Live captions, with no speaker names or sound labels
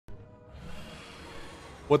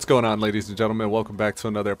What's going on, ladies and gentlemen? Welcome back to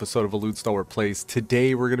another episode of Elude Stalwart Plays.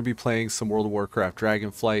 Today we're going to be playing some World of Warcraft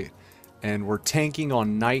Dragonflight, and we're tanking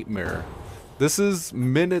on Nightmyre. This is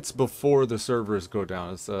minutes before the servers go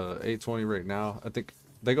down. It's 8:20 right now. I think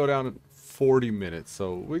they go down in 40 minutes,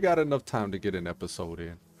 so we got enough time to get an episode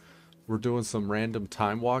in. We're doing some random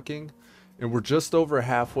time walking, and we're just over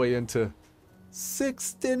halfway into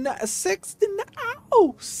 69.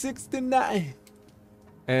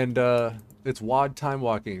 And it's WOD time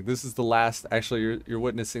walking. This is the last, actually you're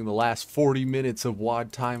witnessing the last 40 minutes of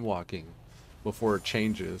WOD time walking before it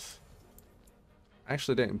changes. I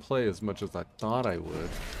actually didn't play as much as I thought I would.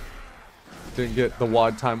 Didn't get the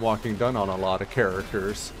WOD time walking done on a lot of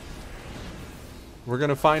characters. We're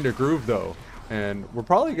gonna find a groove though, and we're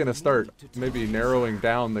probably gonna start maybe narrowing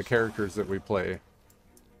down the characters that we play.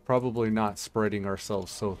 Probably not spreading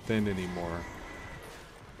ourselves so thin anymore.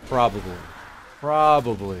 Probably.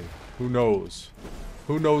 Who knows?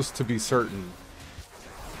 Who knows to be certain?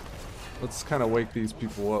 Let's kind of wake these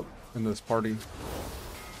people up in this party.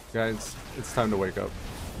 Guys, it's time to wake up.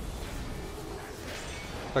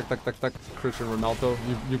 Tuck. Christian Ronaldo.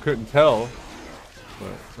 You couldn't tell,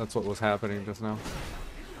 but that's what was happening just now.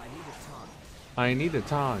 I need a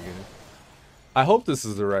target. I hope this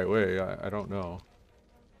is the right way. I don't know.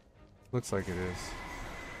 Looks like it is.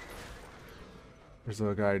 There's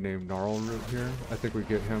a guy named Gnarlroot here. I think we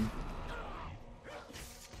get him.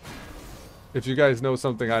 If you guys know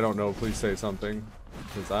something I don't know, please say something.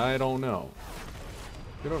 Because I don't know.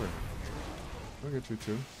 Get over here. Look at you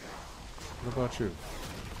two. What about you?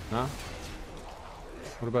 Huh?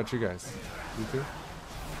 What about you guys? You two?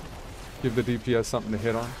 Give the DPS something to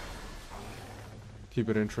hit on. Keep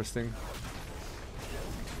it interesting.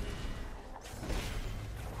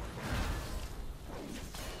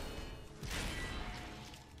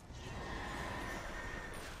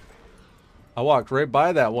 I walked right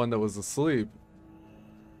by that one that was asleep.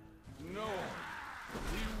 No,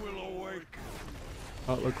 he will awake.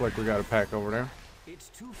 Oh, it looked like we got a pack over there. It's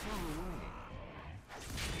too far away.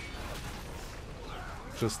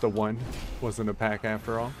 Just the one. Wasn't a pack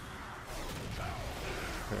after all.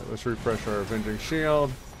 Okay, let's refresh our Avenging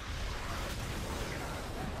Shield.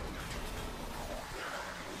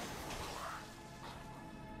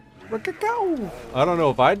 I don't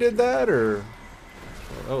know if I did that or...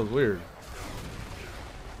 Oh, that was weird.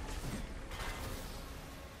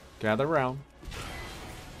 Gather round.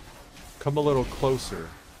 Come a little closer.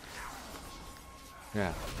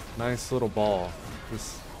 Yeah, nice little ball.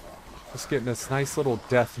 Just getting this nice little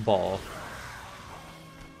death ball.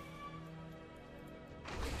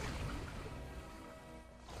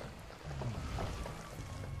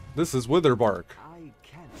 This is Witherbark. I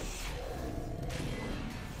can't.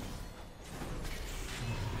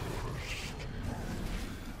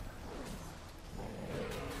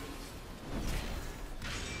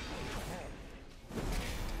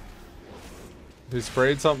 He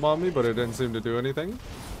sprayed something on me, but it didn't seem to do anything.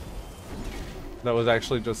 That was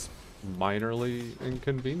actually just minorly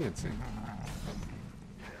inconveniencing.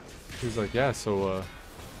 He's like, yeah, so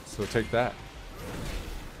take that.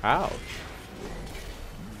 Ouch.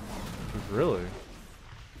 Really?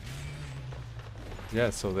 Yeah,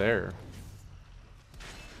 so there.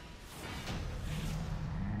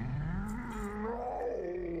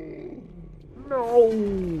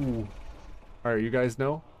 No! Alright, you guys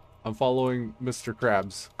know? I'm following Mr.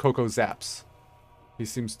 Krabs, Coco Zaps. He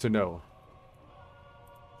seems to know.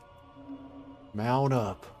 Mount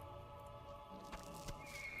up.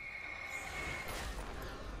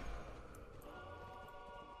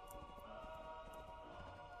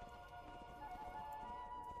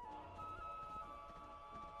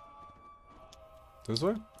 This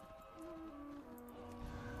way?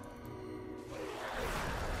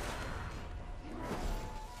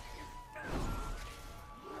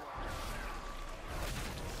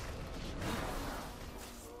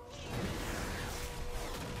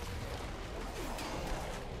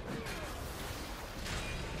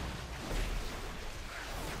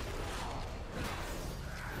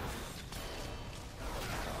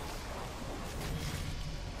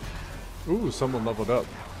 Ooh, someone leveled up.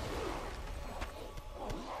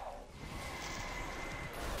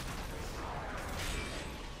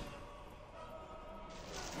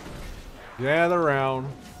 Gather round.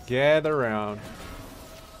 Gather round.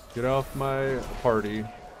 Get off my party.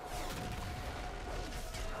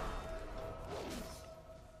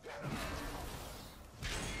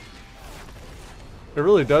 It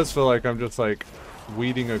really does feel like I'm just like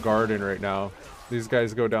weeding a garden right now. These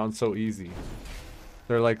guys go down so easy.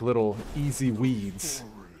 They're like little easy weeds.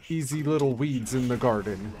 Easy little weeds in the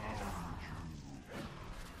garden.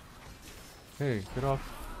 Hey, get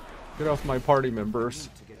off. Get off my party members.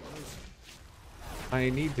 To get closer. I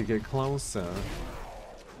need to get closer.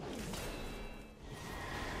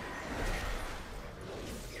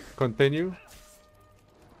 Continue.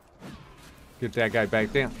 Get that guy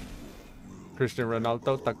back down. Christian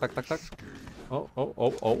Ronaldo. Tuck, tuck, tuck, tuck. Oh, oh,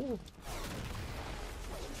 oh, oh.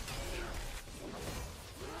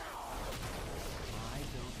 I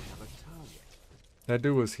don't have a target. That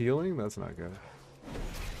dude was healing? That's not good.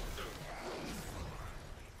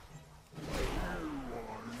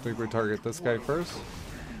 Think we target this guy first?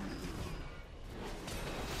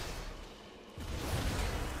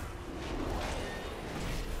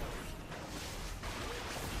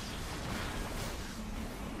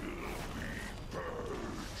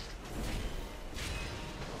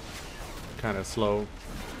 Kind of slow.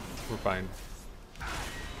 We're fine.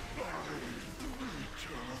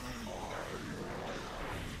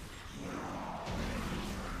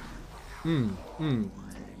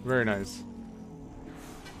 Very nice.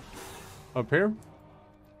 Up here?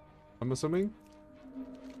 I'm assuming?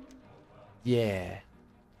 Yeah.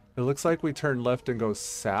 It looks like we turn left and go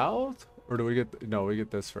south? Or do we get... No, we get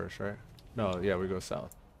this first, right? No, yeah, we go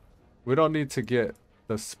south. We don't need to get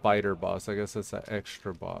the spider boss. I guess that's an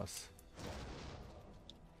extra boss.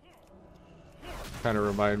 Kind of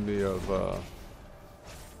remind me of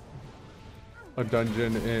a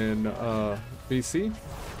dungeon in BC.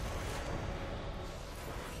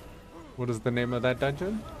 What is the name of that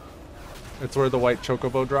dungeon? It's where the white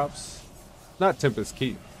chocobo drops. Not Tempest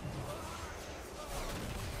Keep.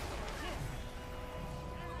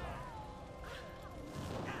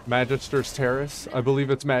 Magister's Terrace. I believe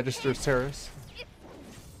it's Magister's Terrace.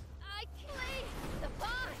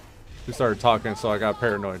 She started talking, so I got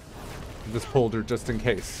paranoid. I just pulled her just in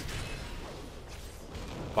case.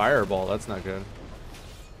 Fireball, that's not good.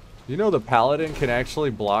 You know the paladin can actually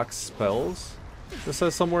block spells? It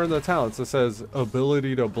says somewhere in the talents, it says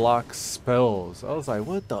ability to block spells. I was like,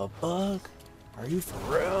 what the fuck? Are you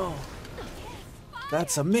for real?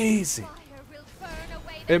 That's amazing.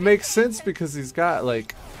 It makes sense because he's got,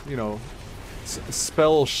 like, you know,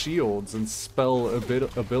 spell shields and spell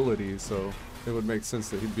abilities, so it would make sense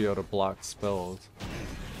that he'd be able to block spells.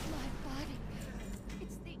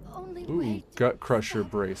 Ooh, gut crusher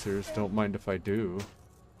bracers. Don't mind if I do.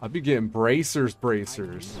 I'll be getting bracers.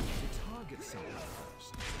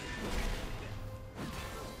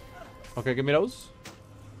 Okay, give me those.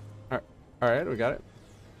 Alright, we got it.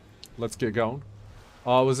 Let's get going.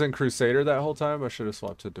 Oh, I was in Crusader that whole time. I should have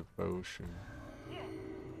swapped to Devotion.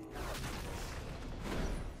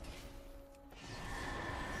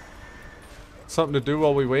 Something to do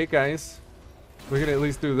while we wait, guys. We can at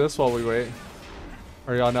least do this while we wait.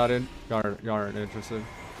 Are y'all not in? Y'all aren't interested?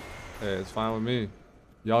 Hey, it's fine with me.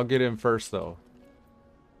 Y'all get in first, though.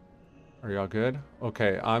 Are y'all good?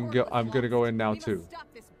 Okay, I'm gonna go in now too.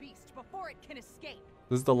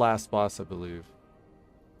 This is the last boss, I believe.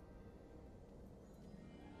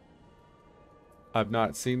 I've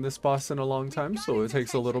not seen this boss in a long time, so it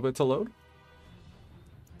takes a little bit to load.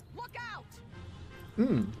 Look out!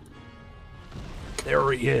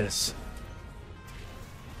 There he is.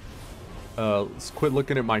 Let's quit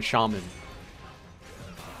looking at my shaman.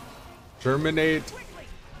 Germinate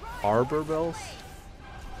arbor bells.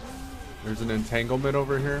 There's an entanglement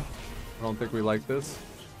over here. I don't think we like this.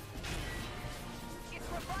 It's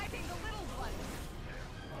reviving the little one.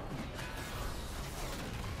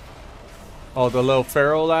 Oh, the little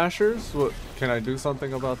feral lashers? What, can I do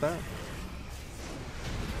something about that?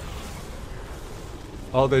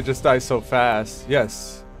 Oh, they just die so fast.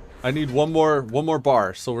 Yes. I need one more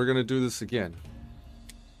bar, so we're gonna do this again.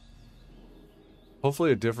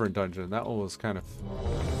 Hopefully a different dungeon. That one was kind of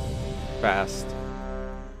fast.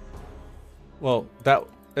 Well, that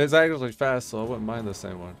is actually fast, so I wouldn't mind the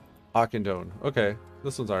same one. Akindone. Okay,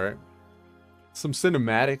 this one's alright. Some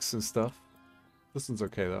cinematics and stuff. This one's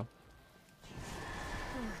okay though.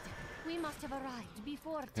 We must have arrived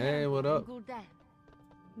before. Hey, what up?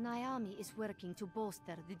 Naomi is working to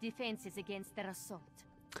bolster the defenses against their assault.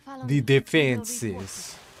 Follow The me.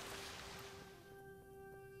 defenses.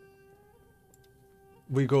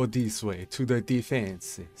 We go this way to the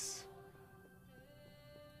defenses.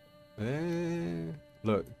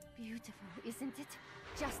 Look. Beautiful, isn't it?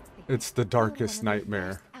 Just think. It's the darkest You're one of the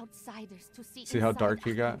nightmare. first outsiders to See how inside dark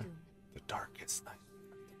you got? Akindone. The darkest night.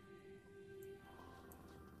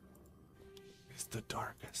 It's the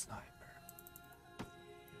darkest nightmare.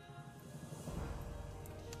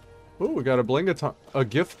 Ooh, we got a bling-a-ton, a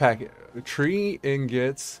gift packet. Tree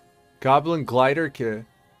ingots, goblin glider kit,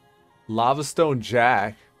 lava stone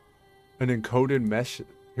jack, an encoded message.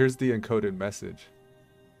 Here's the encoded message.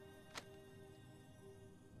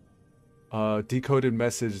 Decoded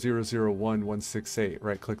message 001168.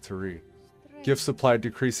 Right click to read. Gift supply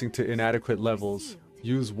decreasing to inadequate levels.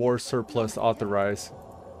 Use war surplus to authorize.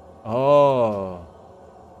 Oh.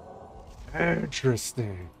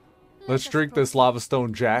 Interesting. Let's drink this lava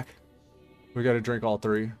stone jack. We gotta drink all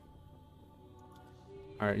three.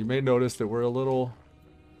 Alright, you may notice that we're a little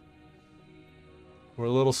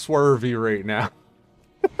swervy right now.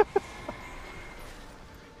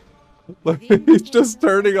 Look, he's just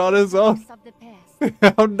turning on his own.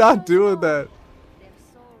 I'm not doing that.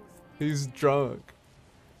 He's drunk.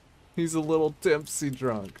 He's a little tipsy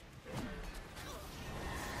drunk.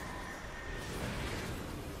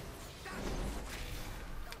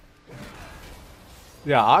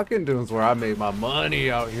 Yeah, Akendun's where I made my money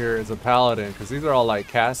out here as a paladin, because these are all like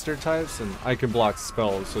caster types, and I can block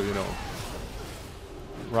spells, so you know.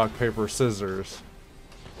 Rock, paper, scissors.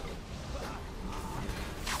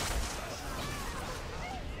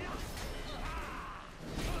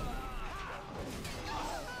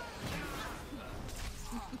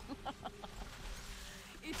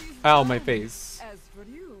 Ow, my face. As for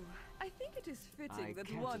you, I think it is fitting that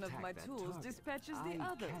one of my tools dispatches the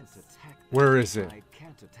others. Where is it?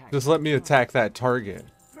 Just let me attack that target.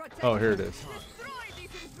 Oh, here it is.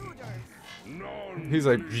 He's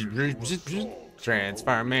like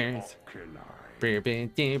Transformers.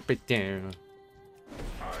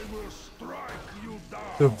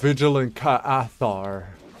 The vigilant Ka'athar.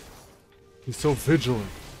 He's so vigilant.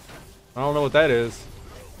 I don't know what that is.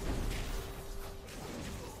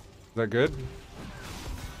 Is that good?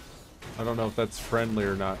 I don't know if that's friendly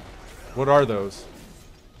or not. What are those?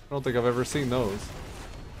 I don't think I've ever seen those.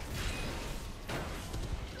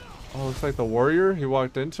 Oh, looks like the warrior. He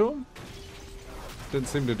walked into him. Didn't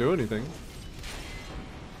seem to do anything.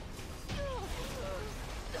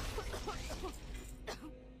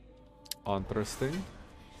 Interesting.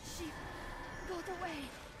 She got away.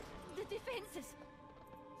 The defenses.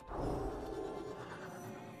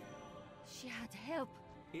 She had help.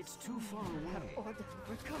 It's too far away. Her orders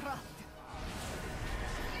were corrupt.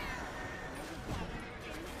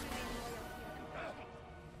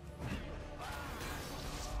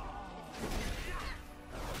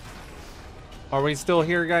 Are we still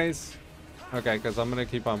here, guys? Okay, because I'm gonna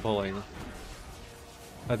keep on pulling.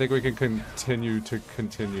 I think we can continue to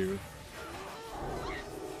continue.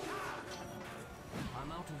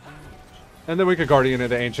 And then we could Guardian of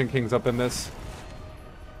the Ancient Kings up in this.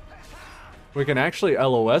 We can actually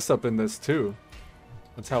LOS up in this too.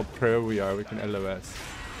 That's how pro we are. We can LOS.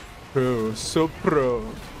 Pro. So pro.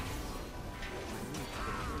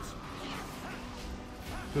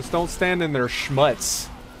 Just don't stand in there, schmutz.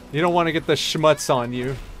 You don't want to get the schmutz on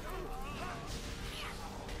you.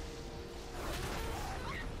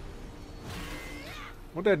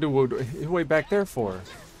 What'd that do way back there for?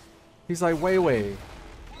 He's like, way.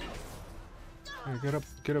 Hey, get up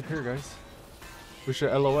here, guys. We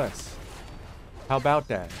should LOS. How about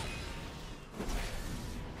that?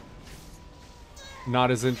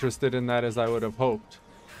 Not as interested in that as I would have hoped.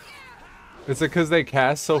 Is it because they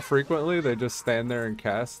cast so frequently? They just stand there and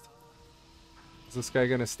cast? Is this guy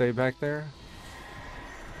gonna stay back there?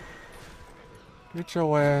 Get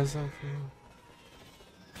your ass up here.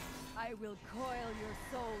 I will coil your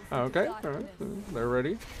souls. Okay, alright. They're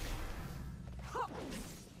ready.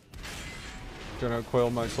 Gonna coil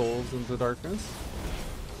my souls into darkness.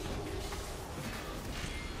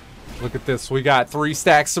 Look at this. We got 3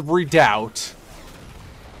 stacks of redoubt.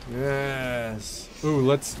 Yes. Ooh,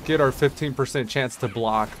 let's get our 15% chance to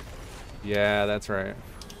block. Yeah, that's right.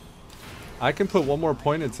 I can put one more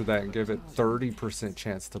point into that and give it 30%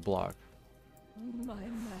 chance to block. My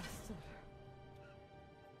master.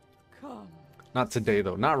 Come. Not today,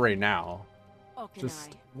 though. Not right now. Okay,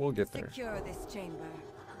 Just, we'll get there. Secure this chamber.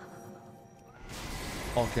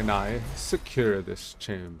 How can I secure this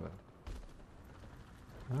chamber?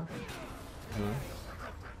 Huh?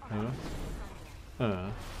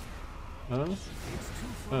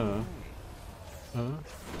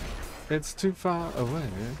 It's too far away.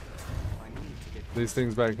 These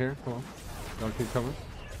things back here, come on. Y'all keep coming.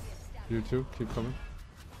 You too, keep coming.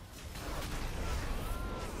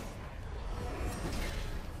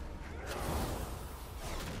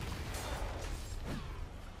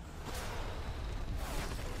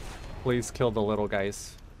 Please kill the little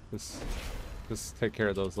guys. Just take care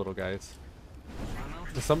of those little guys.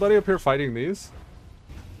 Is somebody up here fighting these?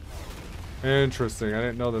 Interesting. I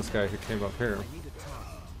didn't know this guy who came up here.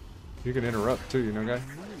 You can interrupt too, you know, guy.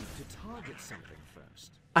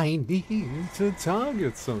 I need to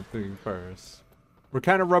target something first. We're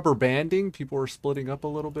kind of rubber banding. People are splitting up a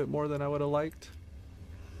little bit more than I would have liked.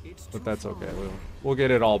 But that's okay. We'll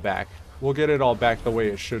get it all back. We'll get it all back the way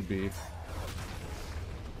it should be.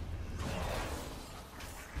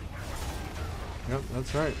 Yep,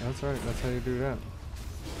 that's right. That's right. That's how you do that.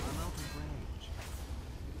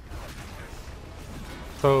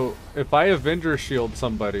 So if I Avenger Shield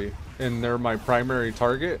somebody and they're my primary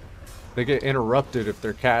target, they get interrupted if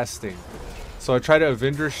they're casting. So I try to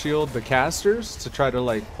Avenger Shield the casters to try to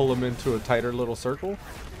like pull them into a tighter little circle.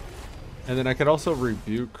 And then I could also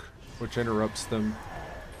Rebuke, which interrupts them.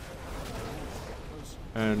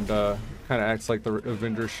 And kind of acts like the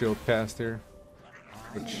Avenger Shield cast here.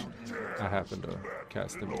 Which I happen to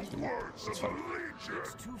cast in between. It's fine.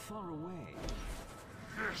 It's too far away.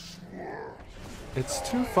 It's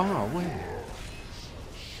too far away.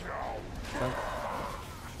 Duck.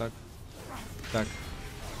 Duck. Duck.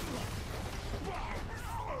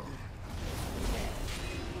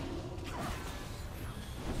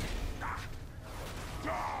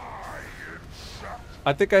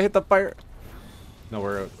 I think I hit the fire. No,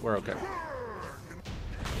 we're okay.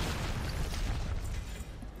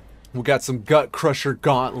 We got some Gut Crusher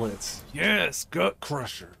gauntlets. Yes, Gut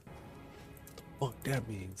Crusher. What the fuck that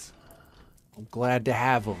means? I'm glad to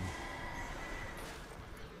have them.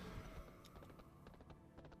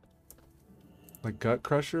 Like Gut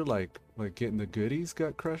Crusher, like getting the goodies.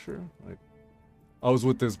 Gut Crusher. Like I was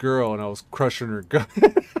with this girl and I was crushing her gut.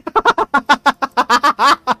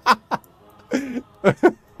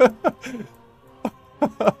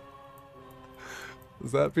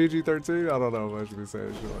 Is that PG-13? I don't know if I should be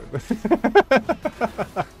saying shit like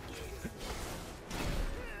that.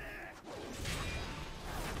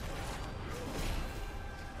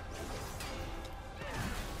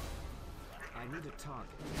 I need a target.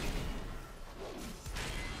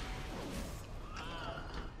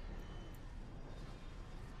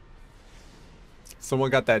 Someone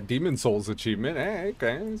got that Demon Souls achievement. Hey,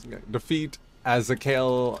 okay. Defeat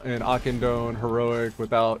Azakael and Akindone heroic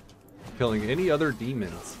without killing any other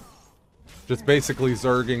demons. Just basically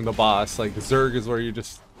zerging the boss. Like zerg is where you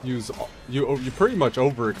just use you pretty much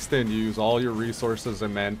overextend. You use all your resources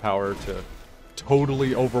and manpower to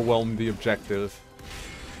totally overwhelm the objective.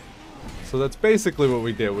 So that's basically what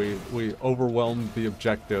we did. We overwhelmed the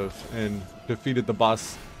objective and defeated the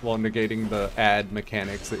boss while negating the ad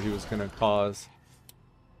mechanics that he was going to cause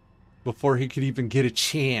before he could even get a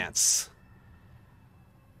chance.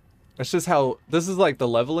 That's just how, this is like the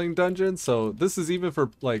leveling dungeon, so this is even for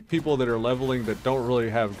like people that are leveling that don't really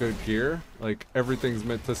have good gear. Like everything's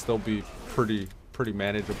meant to still be pretty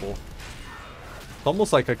manageable. It's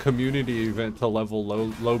almost like a community event to level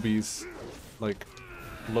lobies, like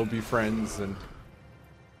lobby friends, and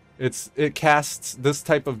it casts, this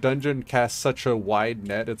type of dungeon casts such a wide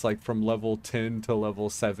net. It's like from level 10 to level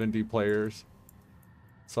 70 players.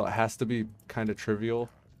 So it has to be kind of trivial.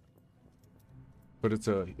 But it's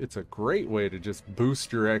a great way to just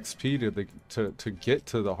boost your XP to get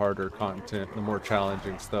to the harder content, the more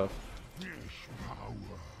challenging stuff.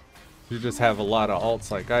 You just have a lot of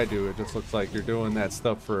alts like I do. It just looks like you're doing that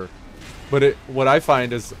stuff for, but what I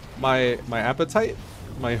find is my appetite,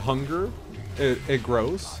 my hunger, it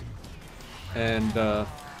grows, and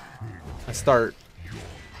I start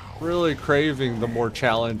really craving the more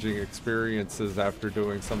challenging experiences after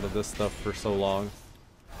doing some of this stuff for so long.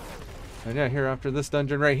 And yeah, here after this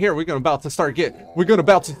dungeon right here, we're about to start,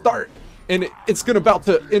 and it's gonna about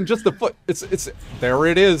to, in just a foot, it's there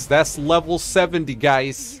it is. That's level 70,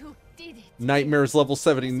 guys. Nightmare's level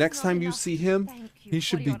 70. Next time you see him, he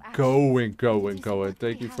should be going.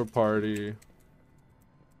 Thank you for party.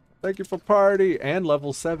 Thank you for party and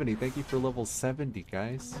level 70. Thank you for level 70,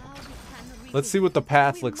 guys. Let's see what the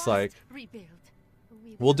path looks like.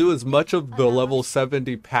 We'll do as much of the level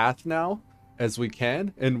 70 path now as we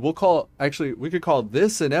can, and we'll call, actually we could call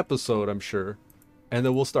this an episode, I'm sure, and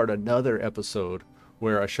then we'll start another episode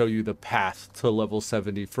where I show you the path to level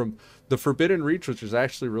 70 from the Forbidden Reach, which is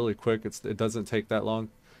actually really quick. It doesn't take that long,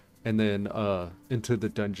 and then into the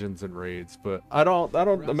dungeons and raids. But I don't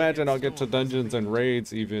imagine I'll get to dungeons and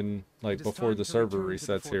raids even like before the server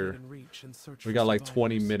resets here. We got like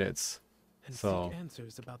 20 minutes, so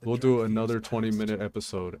we'll do another 20-minute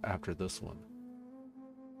episode after this one.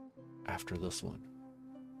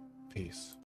 Peace.